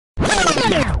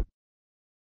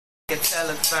A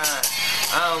telethon.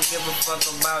 I don't give a fuck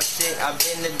about shit. I've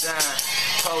been the dime.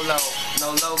 Polo,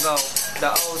 no logo, the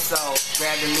old soul.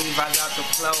 Grab the Levi's out the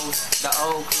clothes, the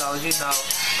old clothes, you know.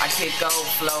 I kick old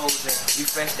flows and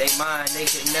refresh their mind. They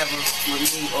could never with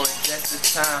me or it's just the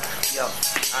time. Yo,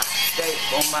 I stay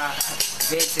on my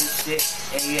vintage shit.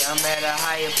 And yeah, I'm at a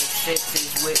higher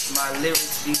percentage with my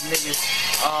lyrics. These niggas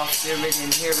all fear it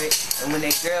and hear it. And when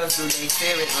they girls do, they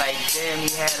fear it. Like, damn, he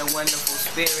had a wonderful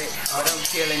spirit. But I'm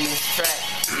killing this track.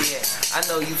 Yeah, I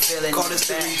know you feeling Call this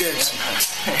the redemption.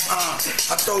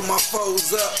 I throw my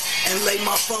foes up and lay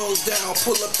my foes down.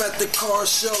 Pull up at the car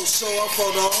show, show up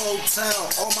for the whole town.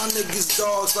 All my niggas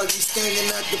dogs like we standing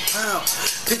at the pound.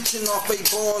 Pitching off 8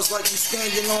 bars like we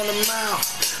standing on the mound.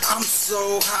 I'm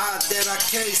so high that I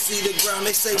can't see the ground.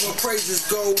 They say when praises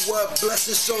go up,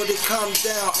 blessings sure to come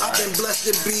down. I've been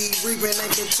blessed to be reaping,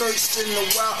 ain't been churched in a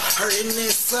while. Hurting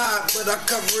inside, but I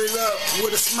cover it up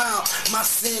with a smile. My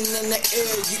sin in the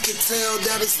air, you can tell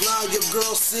that it's loud. Your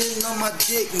girl sitting on my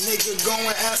dick, nigga, go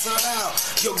and ask her out.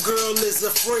 Your girl is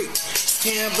a freak,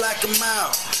 skin black and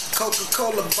mild.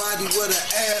 Coca-Cola body with an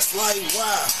ass like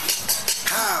wow.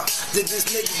 How did this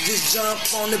nigga just jump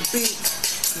on the beat?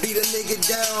 Beat a nigga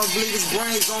down, bleed his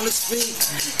brains on his feet.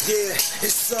 Yeah,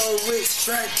 it's so rich,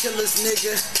 track killers,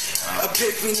 nigga.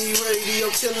 Epiphany Radio,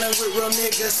 chillin' with real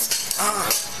niggas.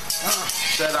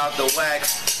 Shout out to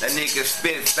Wax, that nigga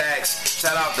spit facts.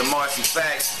 Shout out to Marcy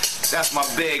Facts, that's my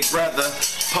big brother.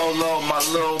 Polo, my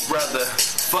little brother.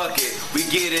 Fuck it, we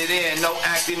get it in. No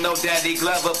acting, no Daddy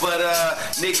Glover, but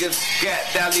niggas got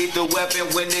that lethal weapon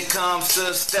when it comes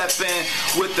to stepping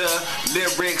with the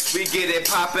lyrics. We get it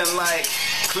popping like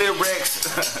Clearex.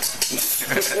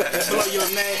 Blow your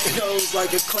nose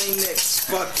like a Kleenex.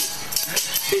 Fuck it,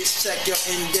 bitch, check your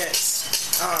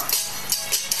index.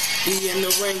 We in the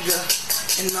ringer,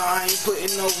 and I ain't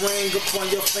putting no ring up on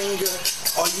your finger.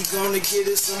 All you gonna get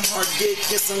is some hard dick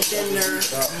and some dinner.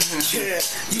 Yeah,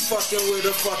 you fucking with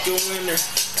a fucking winner.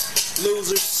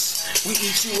 Losers, we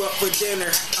eat you up for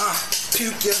dinner.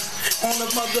 Puke ya on the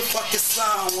motherfucking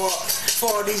sidewalk.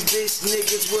 For these bitch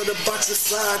niggas with a bunch of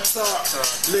side talk.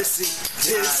 Listen,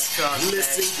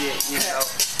 you know.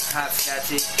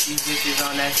 Hopscotch it, these bitches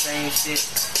on that same shit,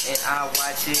 and I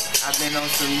watch it. I've been on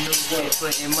some new shit,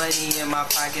 putting money in my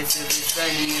pockets. If it's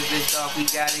sunny, if it's dark, we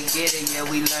gotta get it. Yeah,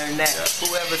 we learned that.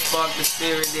 Whoever sparked the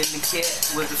spirit in the cat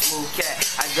was a smooth cat.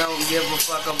 I don't give a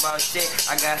fuck about shit.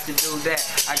 I got to do that.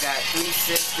 I got 3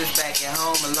 sisters back at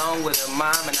home along with a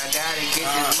mom, and I gotta get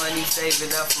this money, save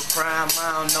it up for prime.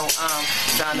 I don't know, I'm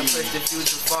trying to push the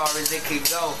future far as it could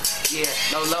go. Yeah,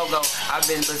 no logo. I've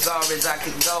been bizarre as I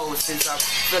could go since I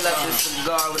fill up this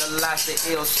cigar with a lot of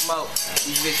ill smoke.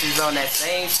 These bitches on that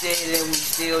same shit and we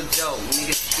still joke.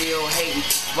 Niggas still hating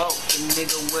to vote. The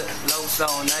nigga with low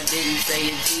zone. I didn't say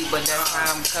a G, but that's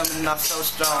how I'm coming off so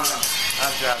strong.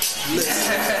 I'll drop it.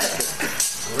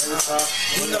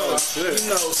 You know,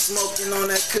 smoking on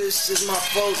that kush is my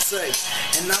forte.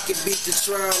 And I can beat the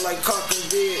trial like Cochran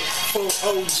did for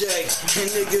OJ. And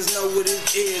niggas know what it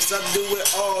is, I do it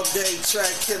all day.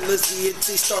 Track killers, ENT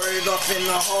started off in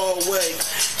the hallway.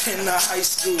 In the high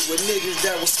school with niggas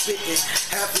that was spitting.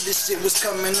 Half of this shit was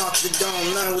coming off the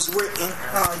dome, none was written.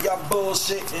 Y'all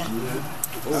bullshitting.